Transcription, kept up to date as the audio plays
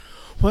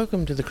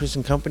Welcome to the Chris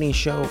and Company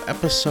Show,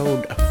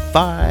 episode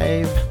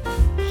 5,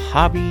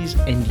 Hobbies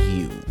and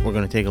You. We're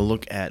going to take a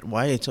look at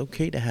why it's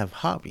okay to have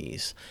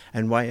hobbies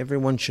and why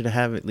everyone should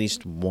have at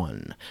least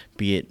one,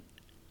 be it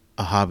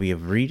a hobby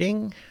of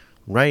reading,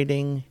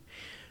 writing,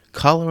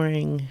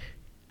 coloring.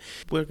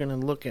 We're going to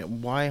look at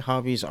why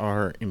hobbies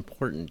are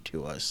important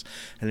to us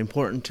and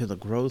important to the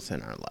growth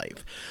in our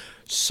life.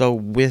 So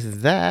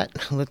with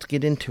that, let's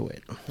get into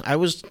it. I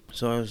was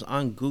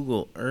on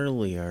Google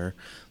earlier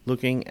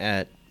looking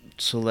at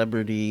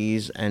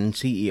celebrities and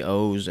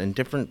CEOs and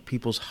different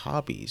people's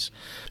hobbies,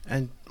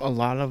 and a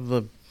lot of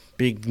the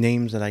big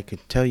names that I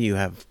could tell you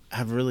have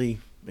really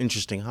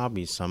interesting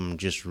hobbies. Some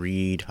just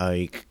read,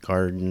 hike,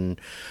 garden.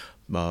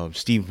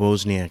 Steve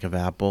Wozniak of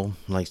Apple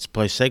likes to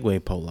play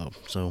Segway polo,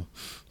 so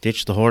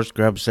ditch the horse,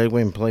 grab a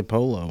Segway and play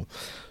polo.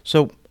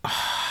 So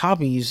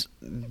hobbies,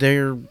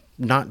 they're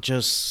not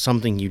just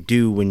something you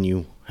do when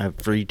you have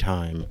free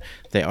time.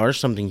 They are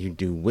something you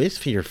do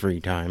with your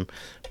free time,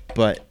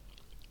 but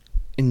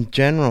in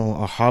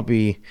general, a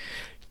hobby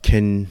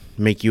can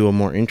make you a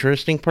more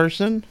interesting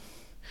person.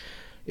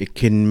 It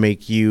can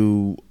make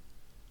you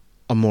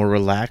a more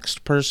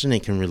relaxed person.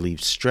 It can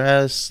relieve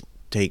stress.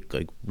 Take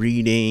like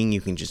reading.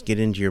 You can just get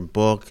into your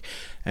book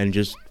and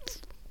just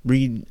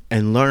read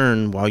and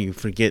learn while you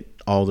forget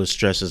all the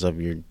stresses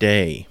of your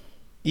day.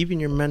 Even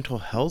your mental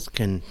health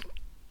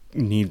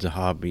needs a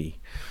hobby.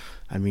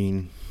 I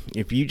mean,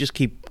 if you just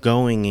keep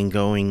going and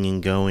going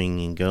and going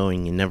and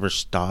going and never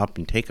stop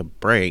and take a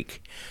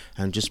break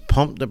and just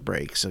pump the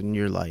brakes in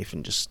your life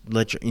and just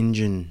let your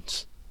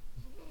engines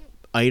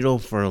idle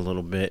for a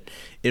little bit,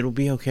 it'll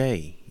be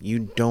okay. You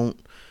don't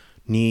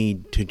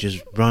need to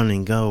just run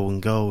and go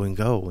and go and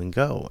go and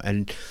go.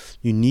 And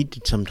you need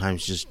to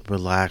sometimes just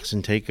relax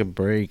and take a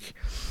break.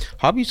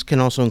 Hobbies can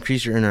also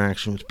increase your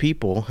interaction with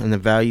people and the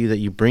value that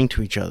you bring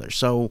to each other.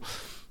 So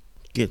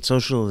get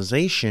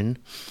socialization.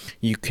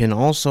 You can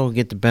also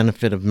get the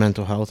benefit of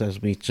mental health,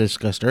 as we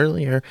discussed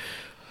earlier.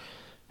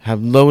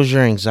 Lowers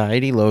your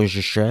anxiety, lowers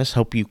your stress,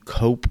 help you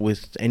cope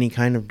with any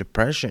kind of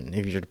depression.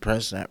 If you're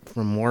depressed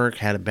from work,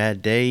 had a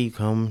bad day, you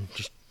come,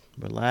 just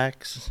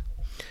relax.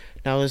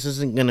 Now, this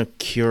isn't going to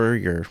cure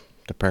your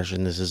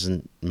depression. This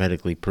isn't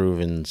medically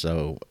proven,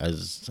 so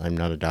as I'm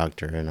not a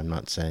doctor and I'm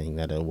not saying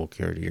that it will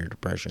cure your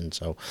depression.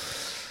 So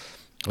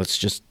let's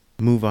just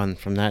move on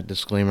from that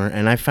disclaimer.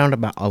 And I found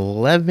about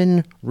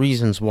 11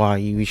 reasons why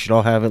we should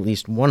all have at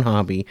least one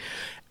hobby.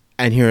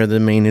 And here are the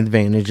main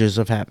advantages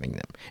of having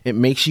them. It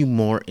makes you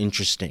more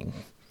interesting.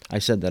 I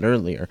said that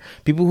earlier.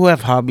 People who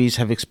have hobbies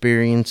have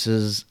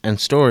experiences and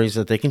stories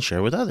that they can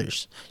share with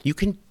others. You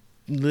can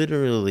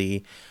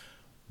literally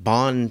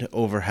bond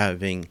over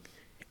having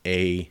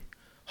a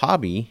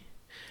hobby,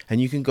 and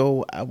you can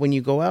go, when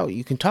you go out,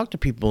 you can talk to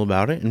people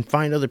about it and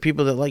find other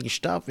people that like your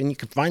stuff, and you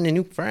can find a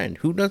new friend.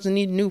 Who doesn't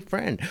need a new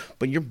friend?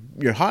 But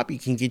your hobby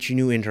can get you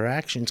new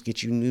interactions,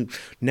 get you new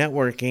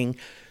networking.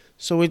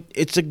 So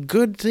it's a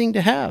good thing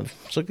to have.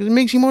 So it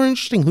makes you more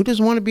interesting. Who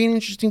doesn't want to be an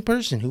interesting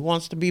person? Who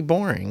wants to be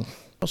boring?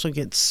 Also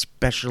get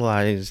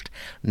specialized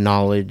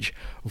knowledge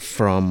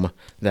from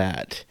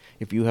that.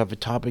 If you have a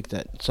topic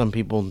that some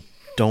people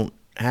don't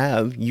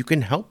have, you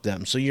can help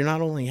them. So you're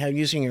not only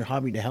using your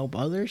hobby to help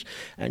others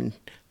and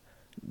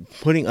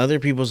putting other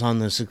people's on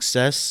the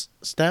success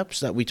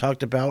steps that we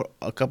talked about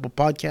a couple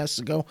podcasts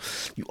ago,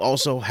 you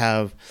also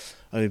have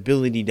an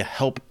ability to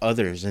help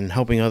others, and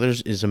helping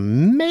others is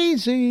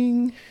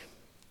amazing.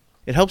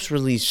 It helps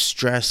release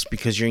stress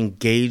because you're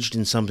engaged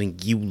in something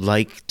you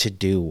like to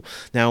do.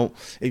 Now,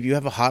 if you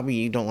have a hobby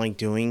you don't like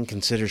doing,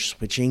 consider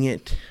switching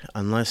it,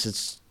 unless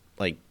it's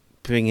like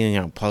figuring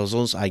out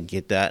puzzles. I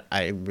get that.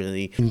 I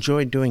really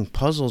enjoy doing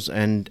puzzles,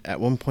 and at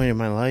one point in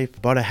my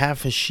life, bought a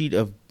half a sheet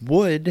of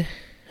wood,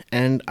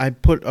 and I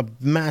put a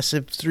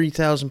massive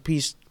 3,000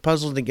 piece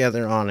puzzle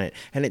together on it,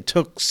 and it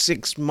took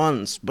 6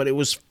 months, but it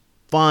was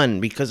fun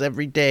because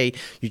every day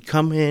you'd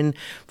come in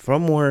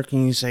from work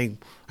and you say,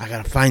 I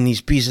gotta find these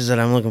pieces that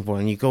I'm looking for,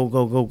 and you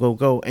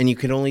go, and you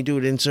could only do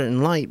it in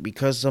certain light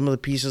because some of the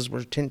pieces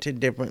were tinted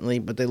differently,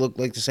 but they looked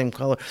like the same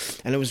color,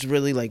 and it was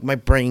really like my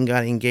brain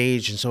got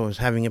engaged. And so I was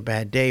having a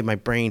bad day, my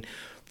brain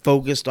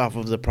focused off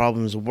of the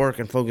problems of work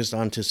and focused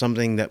onto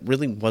something that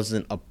really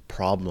wasn't a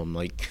problem.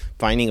 Like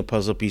finding a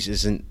puzzle piece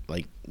isn't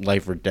like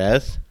life or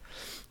death.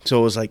 So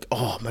it was like,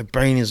 oh, my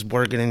brain is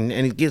working, and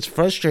it gets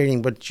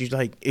frustrating, but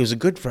it was a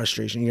good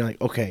frustration. You're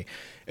like, okay,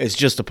 it's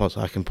just a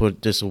puzzle. I can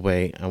put this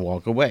away and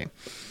walk away.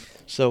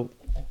 So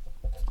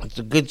it's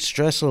a good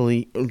stress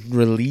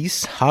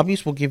release.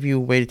 Hobbies will give you a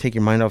way to take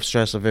your mind off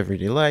stress of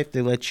everyday life.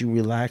 They let you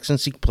relax and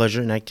seek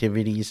pleasure in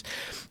activities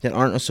that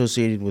aren't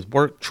associated with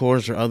work,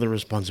 chores, or other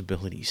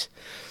responsibilities.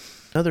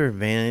 Another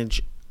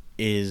advantage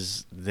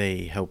is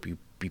they help you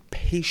be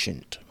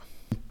patient.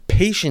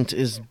 Patience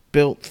is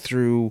built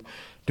through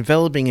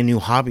developing a new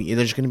hobby.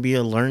 There's going to be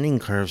a learning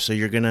curve, so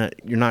you're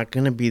not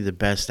going to be the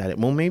best at it.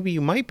 Well, maybe you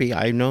might be.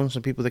 I've known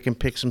some people that can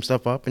pick some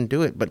stuff up and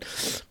do it, but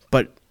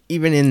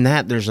even in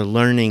that, there's a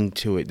learning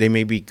to it. They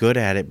may be good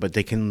at it, but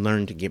they can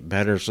learn to get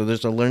better. So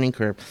there's a learning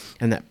curve,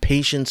 and that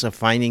patience of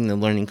finding the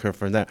learning curve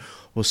for that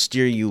will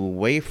steer you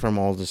away from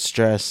all the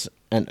stress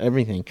and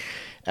everything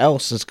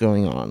else that's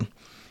going on.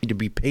 You need to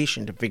be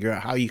patient to figure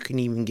out how you can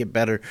even get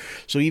better.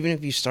 So even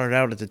if you start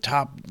out at the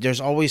top, there's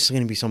always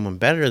going to be someone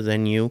better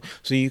than you,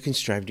 so you can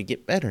strive to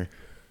get better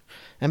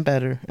and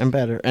better and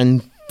better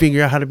and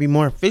figure out how to be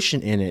more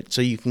efficient in it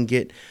so you can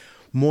get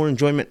more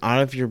enjoyment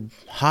out of your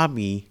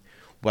hobby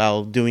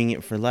while doing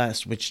it for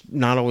less, which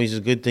not always is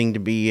a good thing to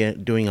be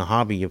doing a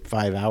hobby of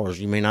 5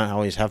 hours. You may not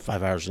always have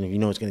 5 hours, and if you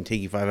know it's going to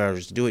take you 5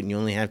 hours to do it and you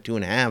only have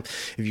 2.5,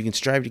 if you can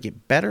strive to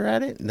get better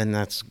at it, then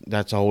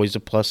that's always a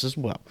plus as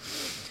well.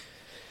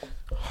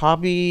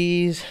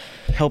 Hobbies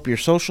help your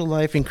social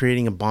life in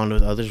creating a bond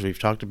with others. We've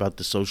talked about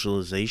the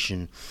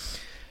socialization.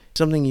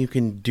 Something you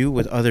can do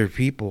with other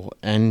people,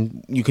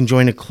 and you can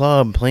join a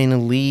club, play in a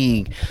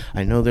league.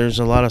 I know there's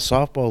a lot of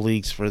softball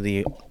leagues for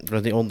the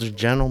older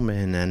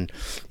gentlemen, and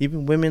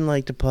even women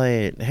like to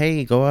play it.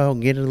 Hey, go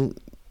out,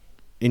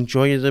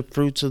 enjoy the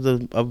fruits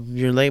of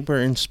your labor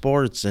in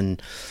sports,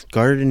 and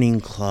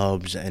gardening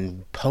clubs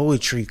and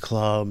poetry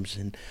clubs,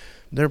 and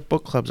they're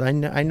book clubs. I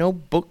know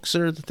books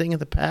are the thing of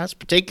the past,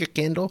 but take your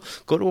Kindle,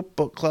 go to a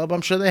book club. I'm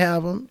sure they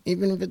have them.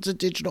 Even if it's a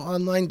digital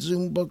online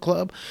Zoom book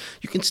club,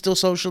 you can still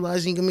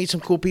socialize. And you can meet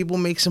some cool people,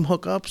 make some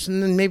hookups,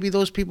 and then maybe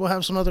those people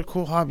have some other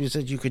cool hobbies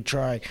that you could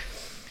try.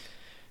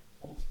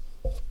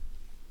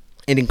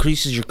 It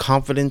increases your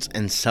confidence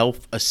and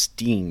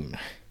self-esteem.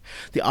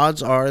 The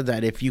odds are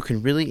that if you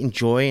can really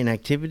enjoy an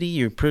activity,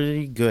 you're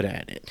pretty good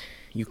at it.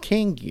 You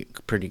can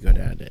get pretty good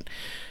at it.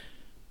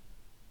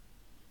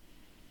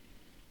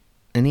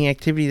 Any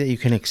activity that you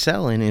can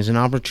excel in is an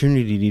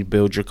opportunity to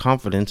build your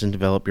confidence and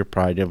develop your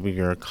pride of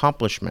your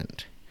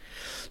accomplishment.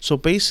 So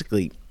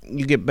basically,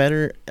 you get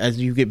better as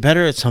you get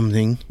better at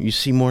something, you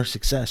see more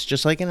success.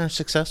 Just like in our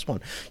success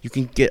one, you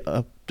can get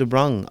up the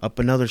rung, up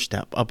another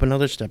step,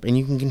 and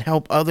you can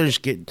help others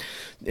get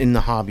in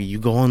the hobby. You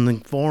go on the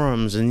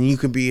forums, and you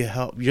can be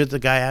help. You're the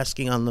guy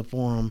asking on the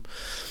forum,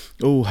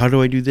 "Oh, how do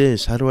I do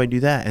this? How do I do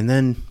that?" And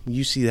then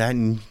you see that,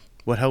 and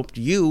what helped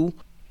you.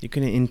 You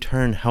can in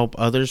turn help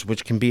others,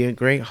 which can be a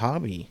great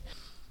hobby.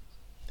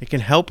 It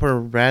can help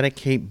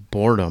eradicate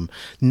boredom.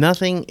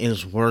 Nothing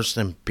is worse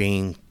than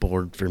being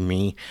bored for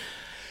me.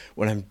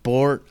 When I'm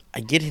bored, I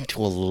get into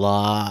a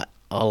lot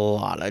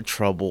of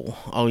trouble.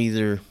 I'll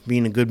either be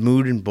in a good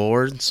mood and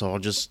bored, so I'll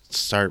just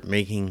start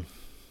making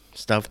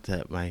stuff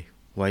that my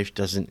wife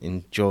doesn't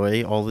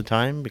enjoy all the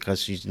time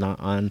because she's not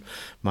on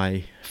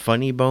my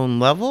funny bone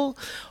level,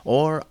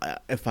 or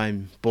if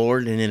I'm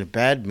bored and in a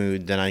bad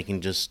mood, then I can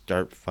just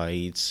start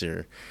fights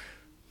or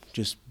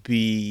just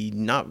be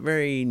not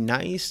very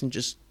nice and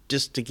just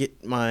to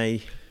get my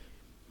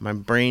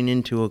brain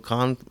into a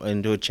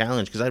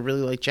challenge, because I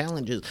really like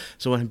challenges.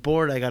 So when I'm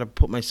bored, I got to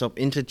put myself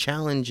into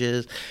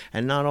challenges,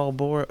 and not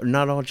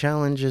all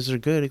challenges are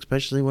good,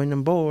 especially when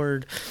I'm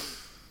bored.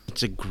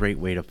 It's a great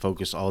way to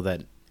focus all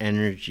that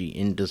energy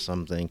into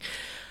something,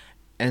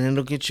 and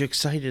it'll get you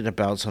excited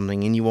about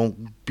something, and you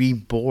won't be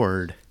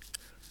bored.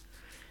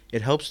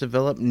 It helps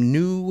develop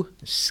new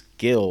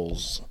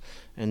skills,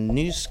 and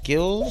new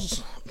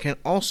skills can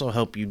also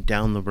help you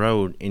down the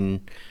road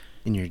in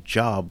your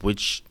job,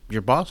 which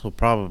your boss will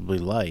probably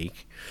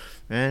like.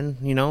 And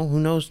who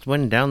knows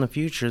when down the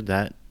future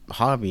that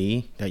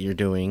hobby that you're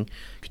doing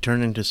could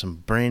turn into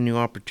some brand new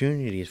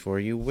opportunities for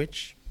you,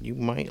 which you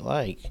might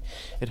like.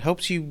 It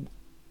helps you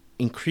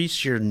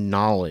increase your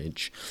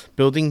knowledge.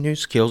 Building new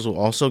skills will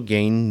also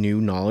gain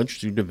new knowledge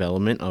through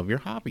development of your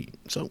hobby.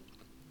 So,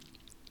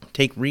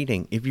 take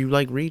reading. If you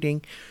like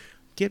reading,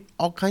 get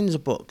all kinds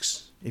of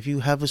books. If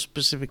you have a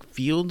specific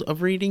field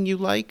of reading you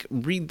like,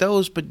 read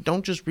those, but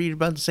don't just read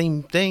about the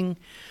same thing.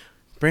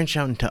 Branch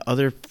out into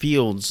other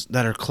fields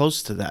that are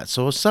close to that.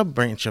 So, a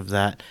sub-branch of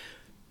that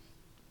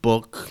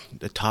book,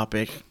 the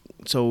topic.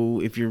 So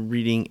if you're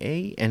reading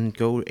A and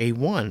go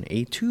A1,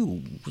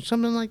 A2,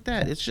 something like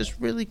that. It's just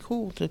really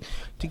cool to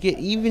get,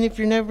 even if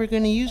you're never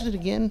going to use it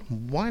again,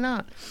 why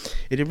not?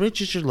 It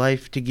enriches your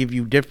life to give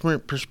you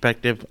different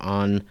perspective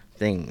on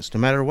things.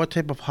 No matter what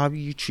type of hobby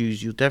you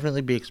choose, you'll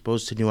definitely be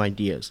exposed to new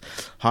ideas.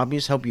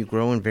 Hobbies help you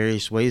grow in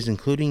various ways,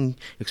 including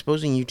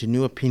exposing you to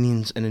new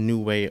opinions and a new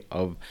way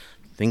of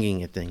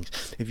thinking of things.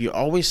 If you're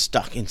always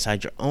stuck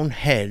inside your own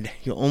head,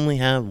 you'll only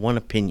have one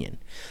opinion.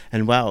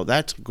 And wow,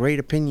 that's a great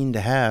opinion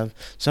to have.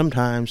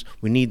 Sometimes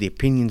we need the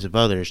opinions of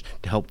others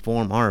to help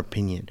form our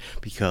opinion,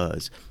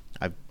 because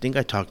I think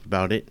I talked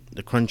about it,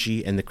 the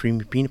crunchy and the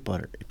creamy peanut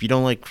butter. If you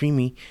don't like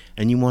creamy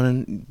and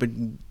but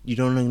you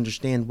don't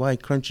understand why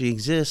crunchy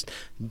exists,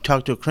 you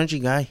talk to a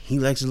crunchy guy, he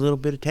likes a little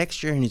bit of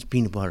texture in his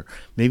peanut butter.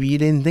 Maybe you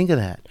didn't think of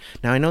that.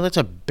 Now I know that's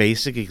a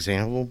basic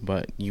example,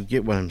 but you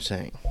get what I'm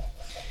saying.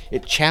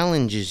 It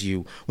challenges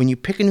you. When you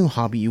pick a new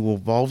hobby, you will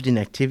evolve in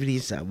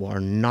activities that are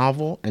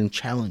novel and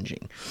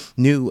challenging.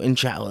 New and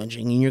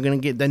challenging. And you're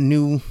going to get that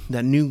new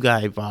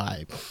guy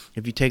vibe.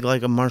 If you take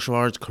like a martial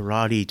arts,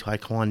 karate,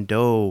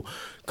 taekwondo,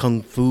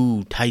 kung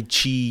fu, tai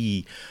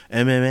chi,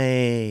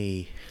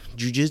 MMA,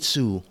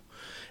 jiu-jitsu,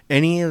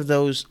 Any of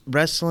those,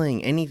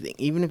 wrestling, anything,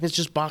 even if it's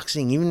just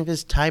boxing, even if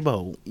it's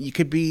Taibo, you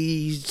could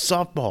be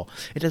softball.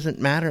 It doesn't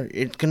matter.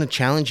 It's going to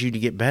challenge you to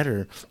get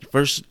better.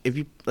 First,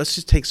 let's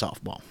just take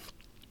softball.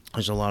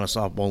 There's a lot of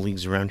softball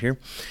leagues around here.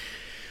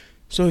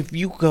 So if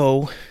you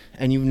go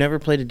and you've never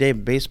played a day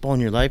of baseball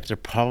in your life, they're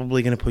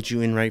probably going to put you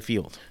in right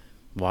field.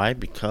 Why?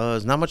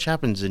 Because not much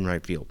happens in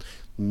right field.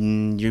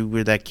 You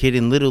were that kid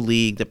in Little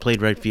League that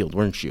played right field,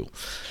 weren't you?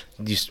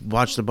 You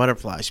watch the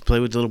butterflies. You play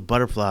with the little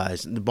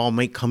butterflies. The ball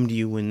might come to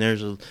you when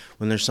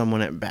there's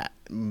someone at bat.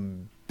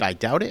 I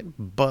doubt it,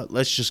 but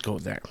let's just go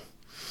there.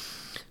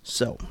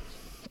 So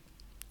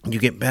you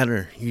get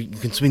better. You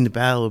can swing the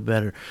bat a little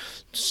better.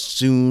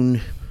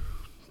 Soon,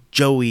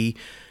 Joey,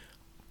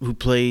 who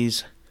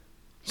plays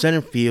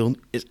center field,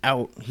 is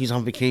out. He's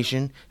on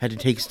vacation. Had to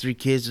take his 3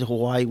 kids to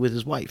Hawaii with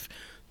his wife.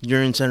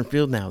 You're in center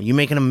field now. You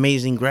make an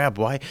amazing grab.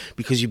 Why?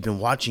 Because you've been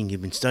watching,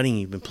 you've been studying,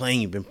 you've been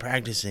playing, you've been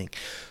practicing.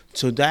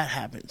 So that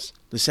happens.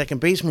 The second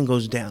baseman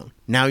goes down.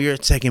 Now you're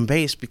at second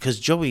base because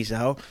Joey's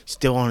out,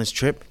 still on his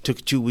trip, took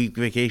a 2-week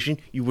vacation.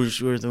 You were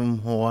with him in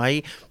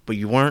Hawaii, but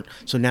you weren't.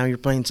 So now you're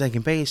playing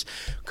second base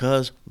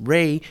because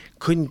Ray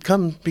couldn't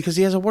come because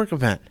he has a work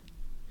event.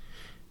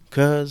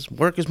 Because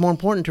work is more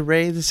important to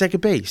Ray than second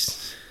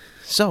base.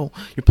 So,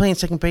 you're playing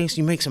second base,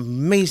 you make some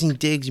amazing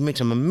digs, you make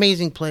some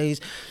amazing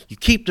plays, you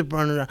keep the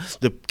runner out,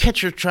 the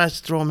catcher tries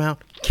to throw him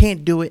out,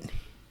 can't do it,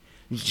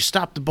 you just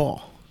stop the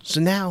ball.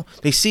 So now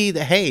they see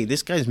that, hey,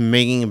 this guy's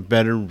making a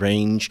better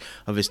range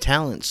of his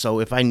talent, so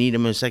if I need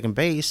him at second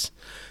base,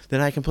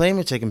 then I can play him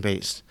at second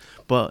base.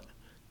 But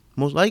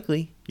most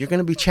likely, you're going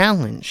to be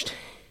challenged.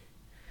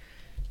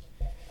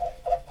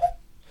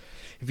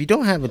 If you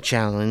don't have a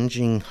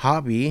challenging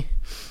hobby,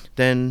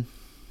 then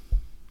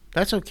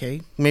that's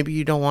okay. Maybe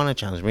you don't want a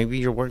challenge. Maybe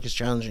your work is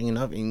challenging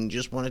enough and you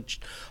just want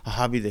a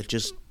hobby that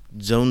just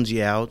zones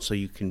you out so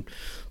you can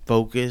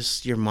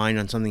focus your mind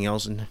on something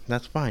else, and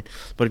that's fine.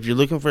 But if you're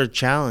looking for a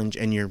challenge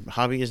and your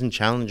hobby isn't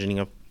challenging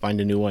enough,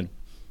 find a new one.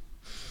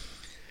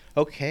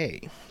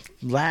 Okay,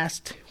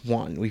 last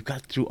one. We've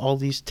got through all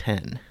these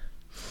 10.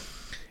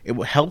 It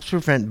helps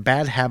prevent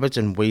bad habits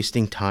and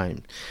wasting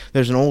time.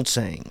 There's an old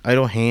saying,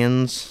 idle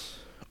hands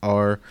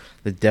are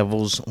the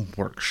devil's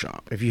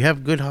workshop. If you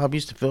have good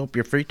hobbies to fill up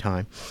your free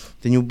time,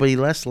 then you'll be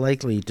less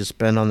likely to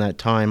spend on that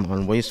time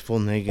on wasteful,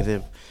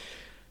 negative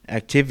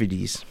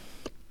activities.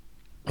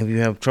 If you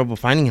have trouble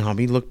finding a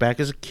hobby, look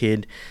back as a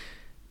kid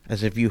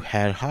as if you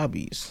had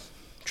hobbies.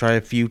 Try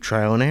a few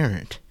trial and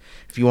error.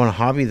 If you want a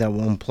hobby that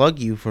will unplug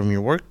you from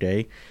your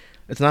workday,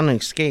 it's not an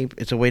escape,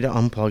 it's a way to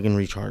unplug and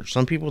recharge.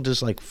 Some people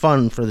just like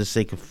fun for the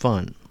sake of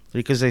fun,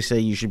 because they say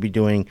you should be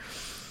doing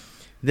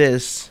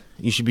this,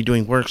 you should be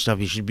doing work stuff,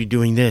 you should be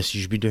doing this,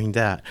 you should be doing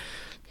that.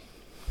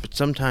 But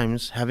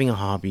sometimes having a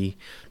hobby,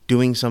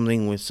 doing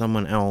something with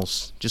someone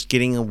else, just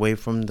getting away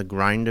from the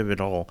grind of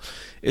it all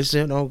is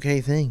an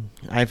okay thing.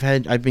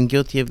 I've been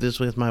guilty of this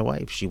with my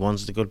wife. She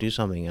wants to go do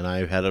something, and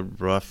I've had a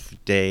rough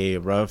day, a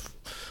rough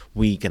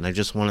week, and I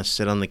just want to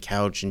sit on the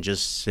couch and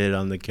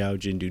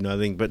do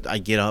nothing. But I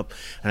get up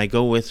and I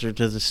go with her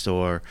to the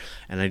store,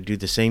 and I do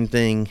the same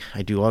thing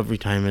I do every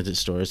time at the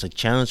store. Is I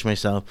challenge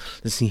myself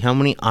to see how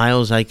many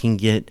aisles I can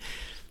get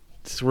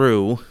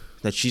through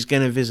that she's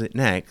going to visit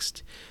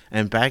next,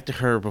 and back to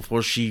her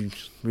before she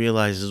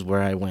realizes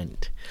where I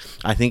went.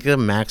 I think the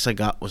max I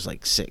got was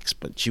like 6,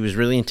 but she was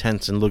really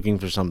intense and looking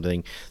for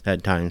something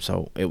that time,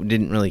 so it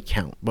didn't really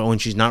count. But when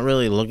she's not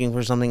really looking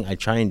for something, I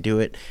try and do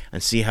it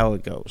and see how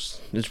it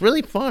goes. It's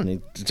really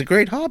fun. It's a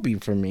great hobby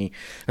for me.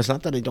 It's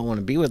not that I don't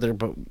want to be with her,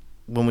 but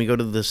when we go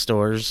to the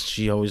stores,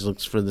 she always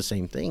looks for the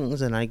same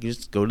things, and I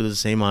just go to the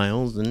same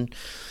aisles, and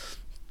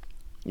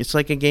it's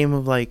like a game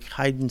of like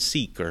hide and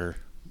seek or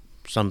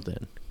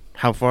something.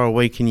 How far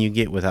away can you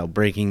get without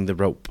breaking the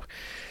rope?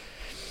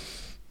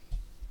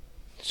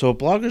 So a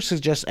blogger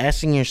suggests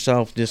asking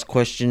yourself this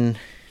question,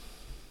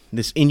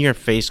 this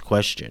in-your-face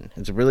question.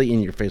 It's a really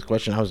in-your-face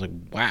question. I was like,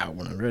 wow,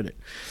 when I read it.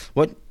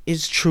 What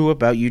is true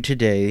about you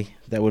today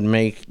that would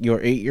make your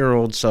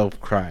 8-year-old self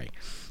cry?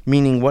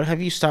 Meaning, what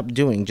have you stopped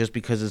doing just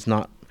because it's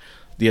not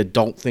the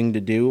adult thing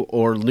to do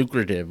or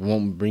lucrative,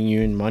 won't bring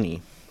you in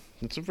money?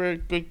 It's a very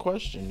good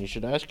question. You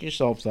should ask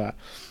yourself that.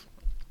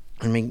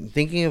 I mean,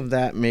 thinking of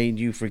that made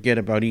you forget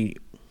about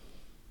eating.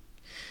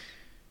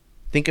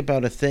 Think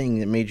about a thing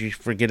that made you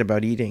forget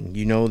about eating.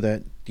 You know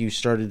that you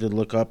started to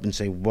look up and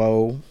say,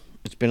 whoa,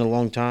 it's been a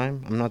long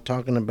time. I'm not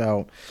talking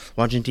about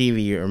watching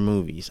TV or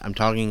movies. I'm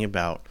talking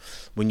about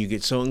when you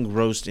get so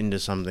engrossed into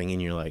something and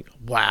you're like,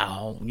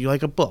 wow, you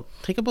like a book.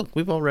 Take a book.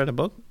 We've all read a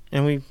book,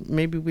 and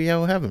maybe we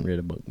all haven't read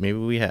a book. Maybe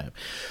we have.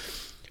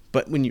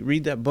 But when you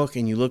read that book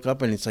and you look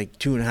up and it's like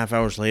 2.5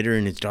 hours later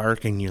and it's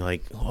dark and you're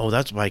like, oh,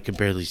 that's why I could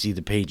barely see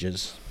the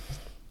pages.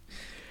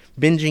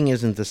 Binging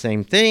isn't the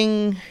same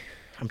thing.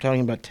 I'm talking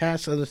about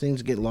tasks, other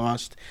things get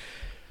lost.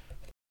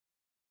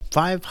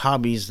 5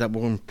 hobbies that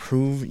will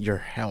improve your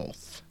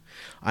health.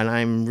 And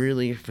I'm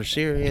really for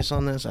serious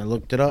on this. I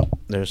looked it up.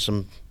 There's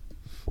some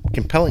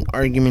compelling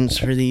arguments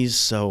for these.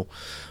 So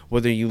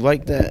whether you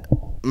like that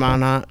or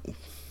not,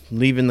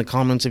 leave in the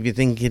comments if you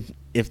think it,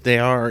 if they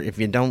are. If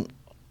you don't,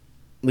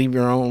 leave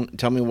your own.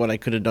 Tell me what I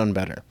could have done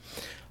better.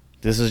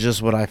 This is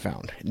just what I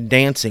found.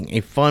 Dancing,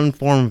 a fun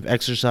form of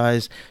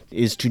exercise,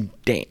 is to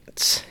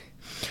dance.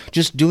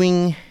 Just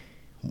doing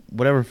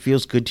whatever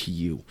feels good to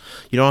you.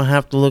 You don't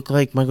have to look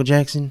like Michael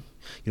Jackson.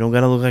 You don't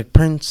got to look like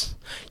Prince.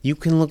 You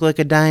can look like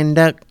a dying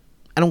duck.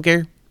 I don't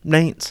care.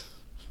 Dance.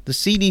 The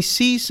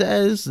CDC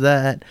says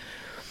that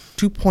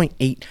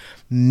 2.8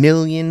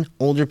 million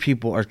older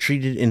people are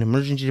treated in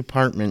emergency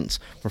departments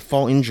for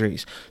fall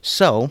injuries.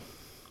 So,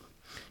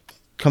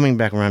 coming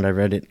back around, I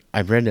read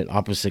it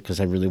opposite because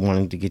I really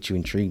wanted to get you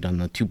intrigued on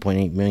the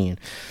 2.8 million.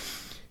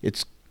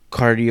 It's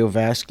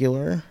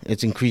cardiovascular.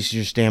 It's increases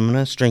your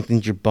stamina,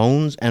 strengthens your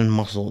bones and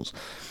muscles.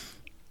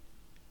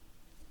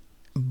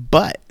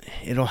 But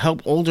it'll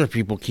help older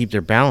people keep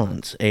their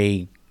balance.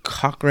 A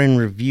Cochrane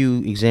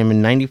review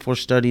examined 94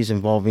 studies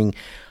involving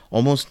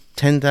almost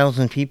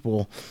 10,000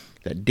 people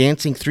that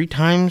dancing 3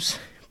 times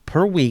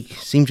per week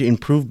seemed to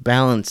improve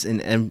balance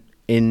in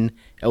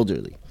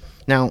elderly.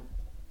 Now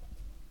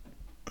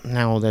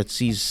that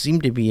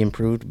seem to be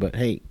improved, but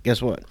hey,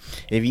 guess what?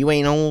 If you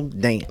ain't old,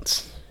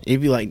 dance.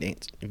 If you like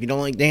dance. If you don't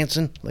like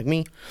dancing, like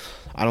me,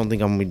 I don't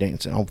think I'm going to be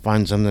dancing. I'll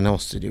find something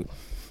else to do.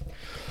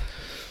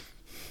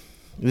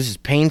 This is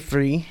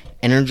pain-free,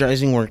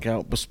 energizing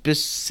workout, but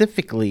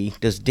specifically,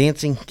 does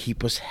dancing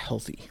keep us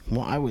healthy?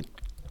 Well, I would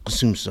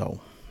assume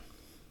so.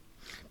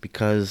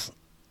 Because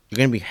you're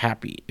going to be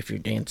happy if you're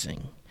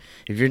dancing.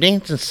 If you're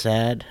dancing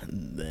sad,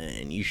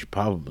 then you should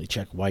probably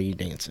check why you're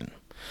dancing.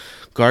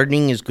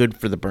 Gardening is good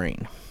for the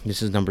brain.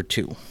 This is number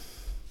 2.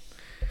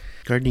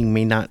 Gardening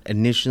may not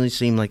initially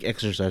seem like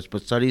exercise,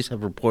 but studies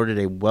have reported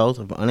a wealth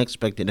of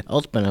unexpected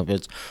health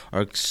benefits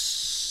are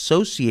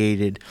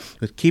associated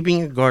with keeping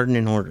your garden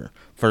in order.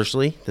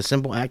 Firstly, the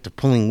simple act of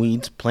pulling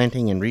weeds,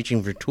 planting, and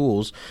reaching for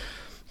tools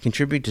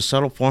contribute to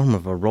subtle form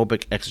of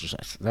aerobic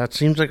exercise. That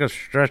seems like a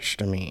stretch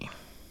to me,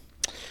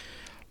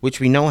 which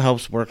we know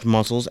helps work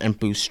muscles and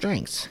boost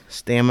strength,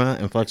 stamina,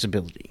 and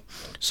flexibility.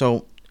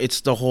 So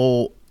it's the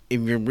whole,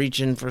 if you're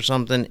reaching for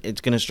something, it's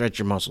going to stretch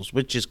your muscles,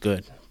 which is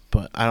good.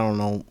 But I don't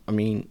know. I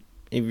mean,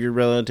 if you're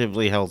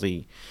relatively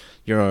healthy,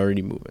 you're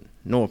already moving.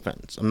 No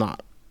offense. I'm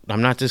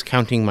not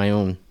discounting my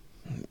own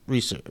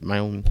research, my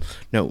own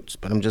notes,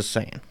 but I'm just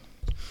saying.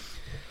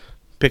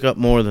 Pick up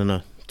more than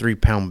a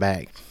 3-pound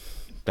bag.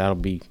 That'll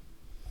be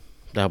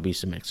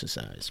some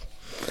exercise.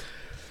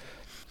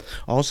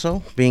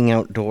 Also, being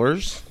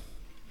outdoors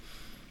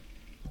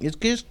is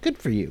good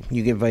for you.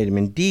 You get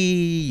vitamin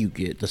D, you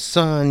get the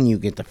sun, you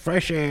get the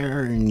fresh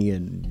air, and you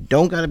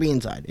don't got to be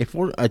inside.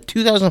 A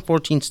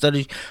 2014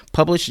 study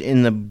published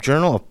in the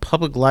Journal of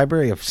Public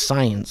Library of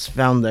Science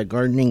found that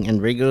gardening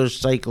and regular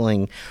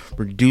cycling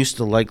reduced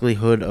the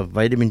likelihood of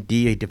vitamin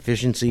D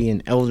deficiency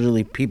in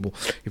elderly people.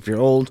 If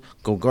you're old,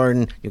 go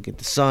garden, you'll get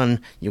the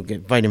sun, you'll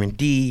get vitamin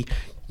D,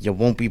 you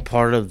won't be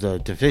part of the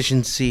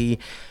deficiency,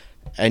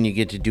 and you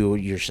get to do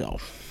it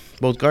yourself.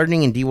 Both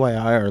gardening and DIY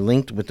are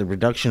linked with the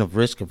reduction of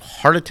risk of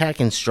heart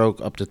attack and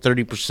stroke up to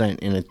 30%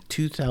 in a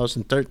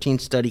 2013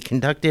 study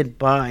conducted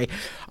by,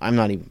 I'm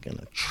not even going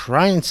to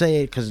try and say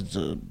it because it's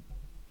a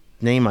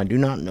name I do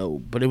not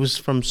know, but it was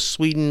from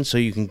Sweden, so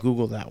you can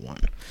Google that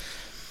one.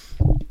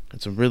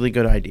 It's a really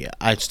good idea.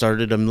 I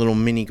started a little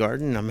mini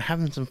garden. I'm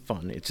having some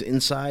fun. It's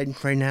inside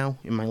right now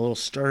in my little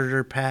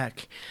starter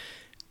pack.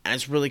 And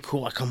it's really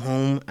cool. I come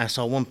home, I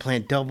saw one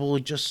plant double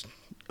just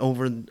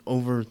over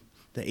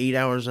the 8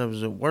 hours I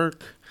was at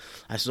work.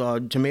 I saw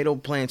tomato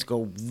plants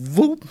go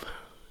whoop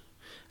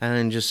and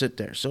then just sit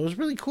there. So it was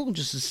really cool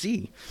just to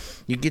see.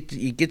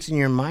 It gets in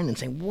your mind and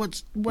saying,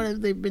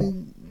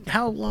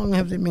 how long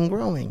have they been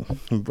growing?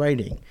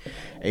 Writing.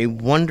 A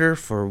wonder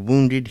for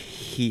wounded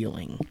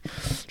healing.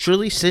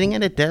 Truly, sitting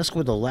at a desk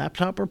with a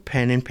laptop or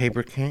pen and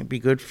paper can't be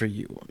good for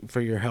you,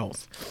 for your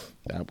health.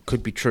 That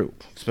could be true,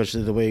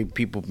 especially the way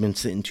people have been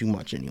sitting too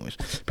much anyways.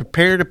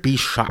 Prepare to be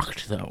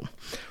shocked, though.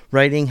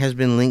 Writing has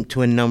been linked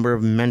to a number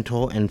of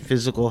mental and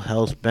physical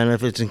health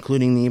benefits,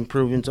 including the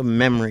improvements of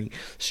memory,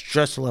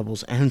 stress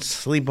levels, and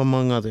sleep,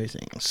 among other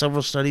things.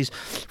 Several studies,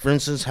 for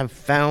instance, have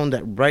found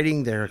that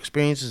writing their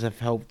experiences have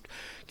helped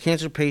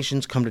cancer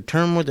patients come to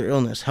terms with their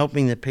illness,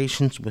 helping the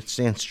patients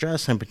withstand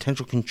stress and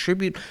potentially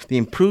contribute the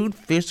improved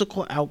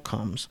physical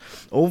outcomes.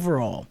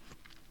 Overall,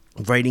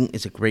 writing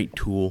is a great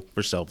tool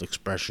for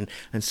self-expression,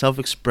 and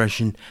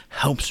self-expression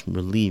helps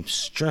relieve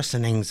stress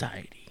and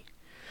anxiety.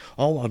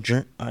 All while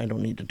I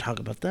don't need to talk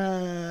about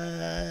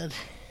that.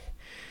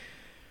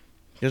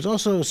 There's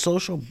also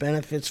social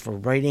benefits for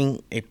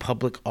writing a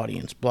public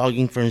audience.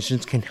 Blogging, for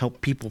instance, can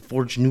help people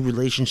forge new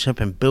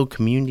relationships and build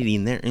community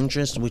in their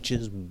interests, which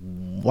is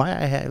why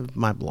I have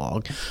my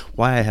blog,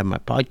 why I have my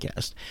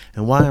podcast,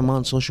 and why I'm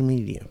on social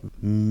media.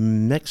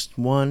 Next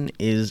one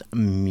is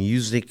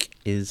music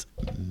is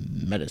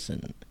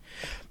medicine.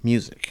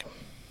 Music.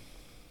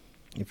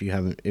 If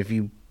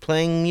you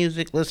Playing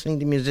music, listening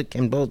to music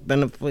can both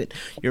benefit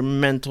your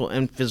mental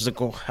and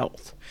physical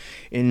health.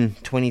 In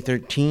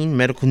 2013,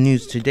 Medical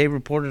News Today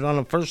reported on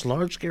a first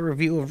large-scale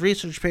review of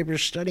research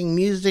papers studying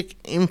music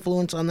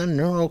influence on the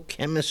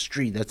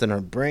neurochemistry that's in our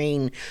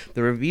brain.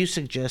 The review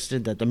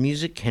suggested that the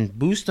music can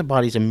boost the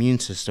body's immune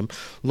system,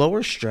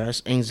 lower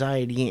stress,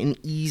 anxiety, and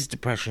ease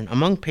depression.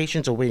 Among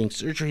patients awaiting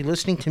surgery,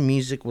 listening to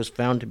music was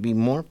found to be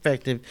more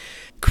effective,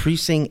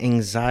 increasing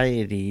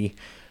anxiety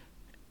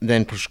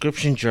than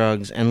prescription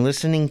drugs, and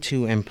listening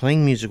to and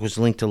playing music was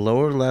linked to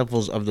lower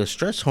levels of the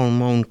stress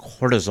hormone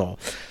cortisol.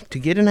 To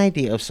get an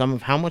idea of some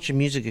of how much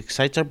music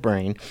excites our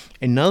brain,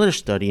 another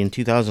study in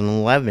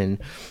 2011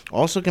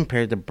 also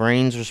compared the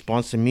brain's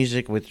response to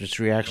music with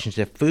its reactions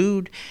to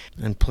food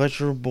and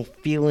pleasurable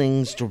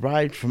feelings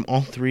derived from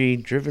all three,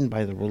 driven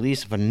by the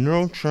release of a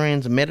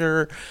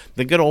neurotransmitter,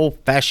 the good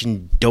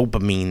old-fashioned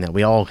dopamine that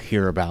we all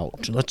hear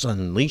about. Let's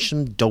unleash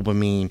some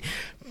dopamine.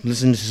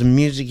 Listen to some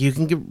music, you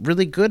can get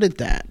really good at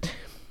that.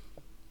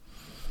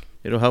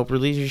 It'll help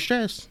release your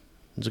stress.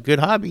 It's a good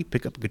hobby.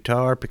 Pick up a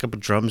guitar, pick up a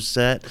drum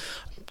set.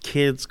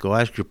 Kids, go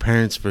ask your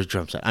parents for a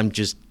drum set. I'm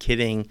just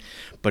kidding.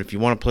 But if you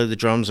want to play the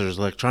drums, there's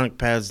electronic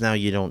pads now.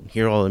 You don't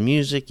hear all the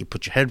music. You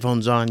put your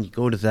headphones on. You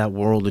go to that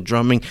world of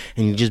drumming,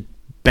 and you just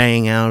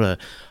bang out a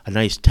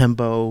nice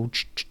tempo.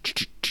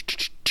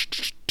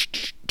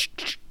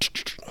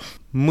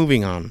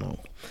 Moving on, though.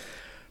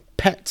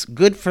 Pets,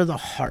 good for the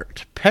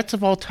heart. Pets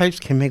of all types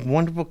can make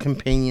wonderful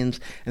companions,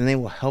 and they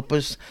will help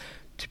us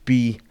to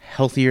be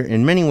healthier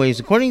in many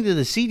ways. According to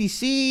the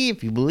CDC,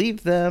 if you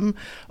believe them,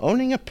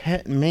 owning a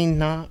pet may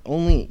not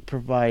only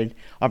provide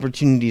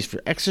opportunities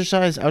for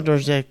exercise,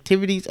 outdoors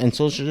activities, and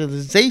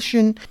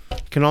socialization,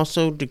 it can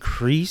also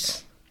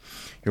decrease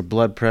your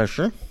blood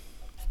pressure,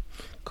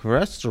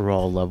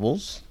 cholesterol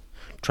levels,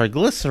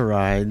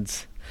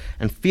 triglycerides,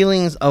 and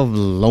feelings of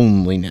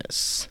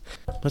loneliness.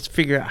 Let's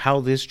figure out how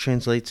this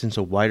translates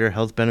into wider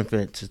health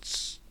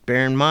benefits.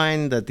 Bear in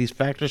mind that these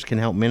factors can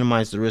help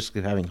minimize the risk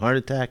of having a heart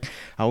attack.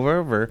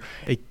 However,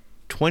 a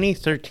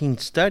 2013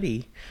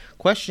 study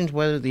questioned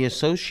whether the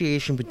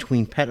association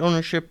between pet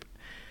ownership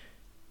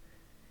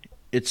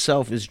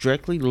itself is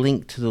directly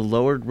linked to the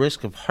lowered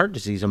risk of heart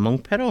disease among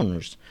pet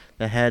owners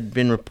that had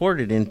been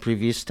reported in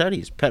previous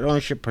studies. Pet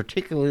ownership,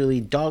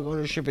 particularly dog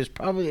ownership, is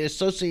probably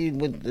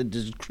associated with the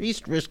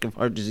decreased risk of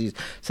heart disease,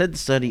 said the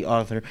study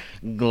author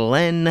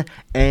Glenn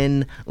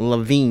N.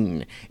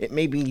 Levine. It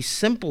may be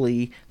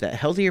simply that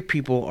healthier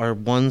people are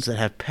ones that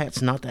have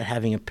pets, not that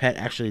having a pet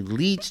actually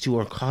leads to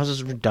or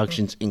causes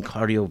reductions in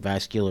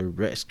cardiovascular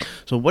risk.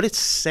 So what it's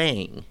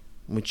saying,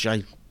 which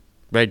I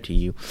read to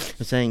you,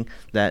 is saying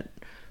that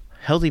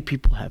healthy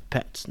people have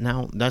pets.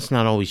 Now, that's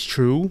not always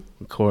true.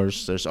 Of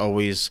course, there's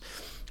always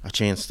a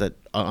chance that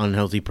an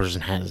unhealthy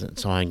person has it.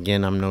 So,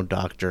 again, I'm no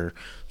doctor.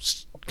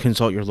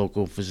 Consult your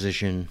local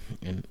physician.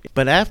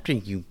 But after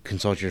you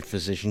consult your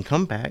physician,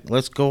 come back.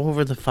 Let's go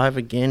over the 5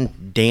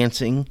 again.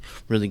 Dancing,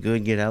 really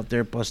good. Get out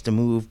there, bust a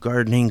move.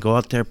 Gardening, go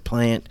out there,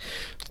 plant,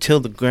 till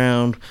the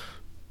ground,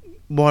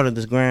 water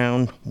the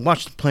ground,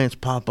 watch the plants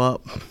pop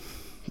up.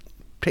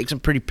 Take some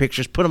pretty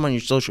pictures, put them on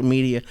your social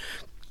media.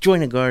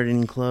 Join a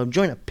gardening club.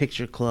 Join a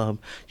picture club.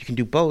 You can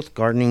do both,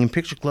 gardening and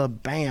picture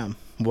club. Bam.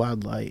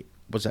 Wildlife.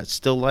 What's that?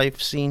 Still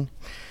life scene?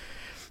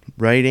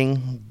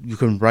 Writing. You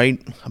can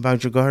write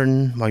about your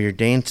garden while you're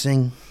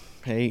dancing.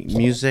 Hey,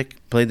 music.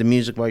 Play the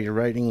music while you're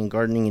writing and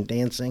gardening and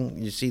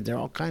dancing. You see, they're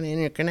all kind of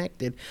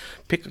interconnected.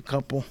 Pick a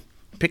couple.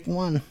 Pick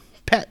one.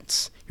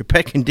 Pets. Your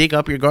pet can dig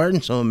up your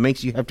garden, so it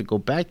makes you have to go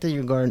back to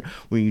your garden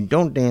where you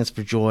don't dance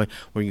for joy,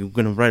 where you're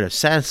going to write a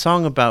sad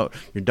song about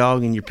your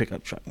dog in your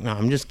pickup truck. No,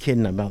 I'm just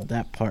kidding about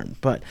that part.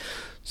 But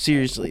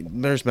seriously,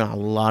 there's been a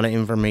lot of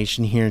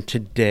information here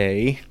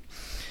today.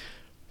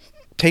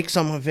 Take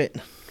some of it,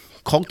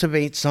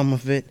 cultivate some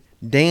of it,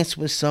 dance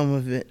with some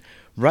of it,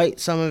 write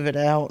some of it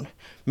out,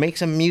 make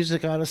some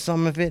music out of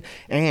some of it.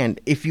 And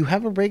if you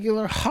have a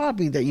regular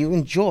hobby that you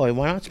enjoy,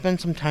 why not spend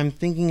some time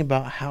thinking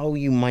about how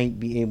you might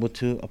be able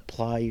to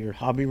apply your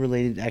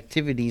hobby-related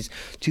activities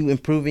to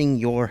improving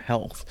your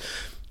health?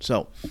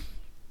 So,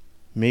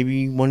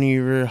 maybe one of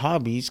your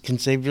hobbies can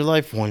save your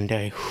life one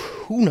day.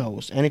 Who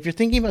knows? And if you're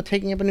thinking about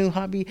taking up a new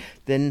hobby,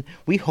 then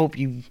we hope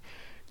you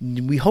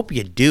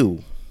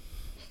do.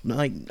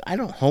 Like, I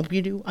don't hope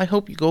you do. I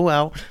hope you go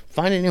out,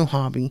 find a new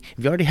hobby.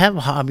 If you already have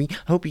a hobby,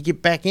 I hope you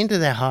get back into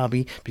that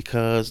hobby,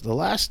 because the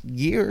last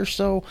year or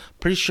so,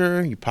 pretty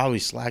sure you probably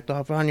slacked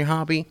off on your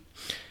hobby.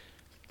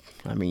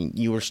 I mean,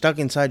 you were stuck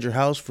inside your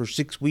house for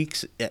 6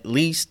 weeks, at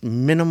least,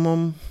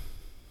 minimum.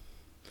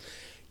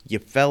 You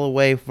fell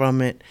away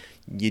from it.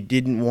 You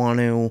didn't want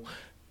to.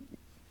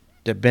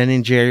 The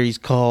Ben & Jerry's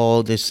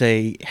called to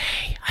say,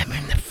 hey, I'm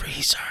in the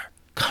freezer.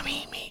 Come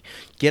eat me.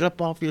 Get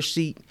up off your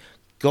seat.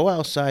 Go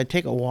outside,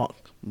 take a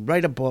walk,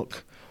 write a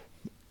book.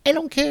 I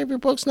don't care if your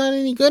book's not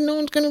any good. No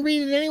one's going to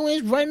read it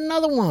anyways. Write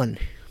another one.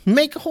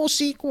 Make a whole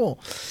sequel.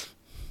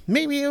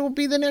 Maybe it will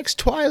be the next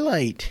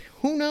Twilight.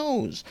 Who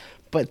knows?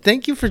 But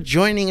thank you for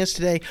joining us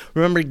today.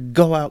 Remember to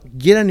go out,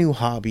 get a new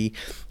hobby,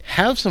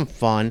 have some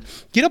fun,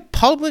 get a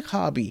public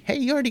hobby. Hey,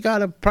 you already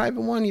got a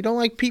private one. You don't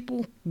like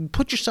people?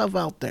 Put yourself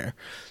out there.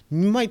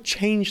 You might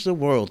change the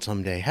world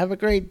someday. Have a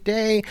great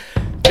day.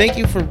 Thank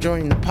you for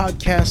joining the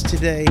podcast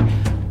today.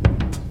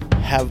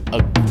 Have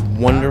a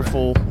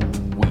wonderful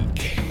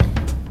week.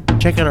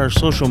 Check out our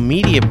social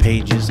media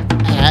pages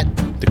at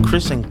The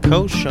Chris and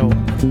Co Show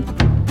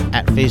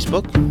at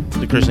Facebook,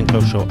 The Chris and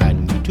Co Show at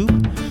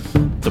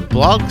YouTube. The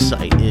blog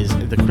site is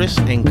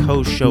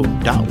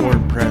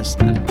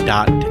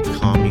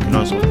thechrisandcoshow.wordpress.com. You can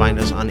also find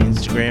us on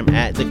Instagram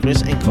at The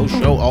Chris and Co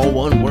Show, all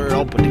one word,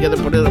 all put together.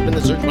 Put it up in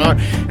the search bar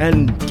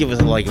and give us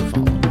a like and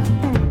follow.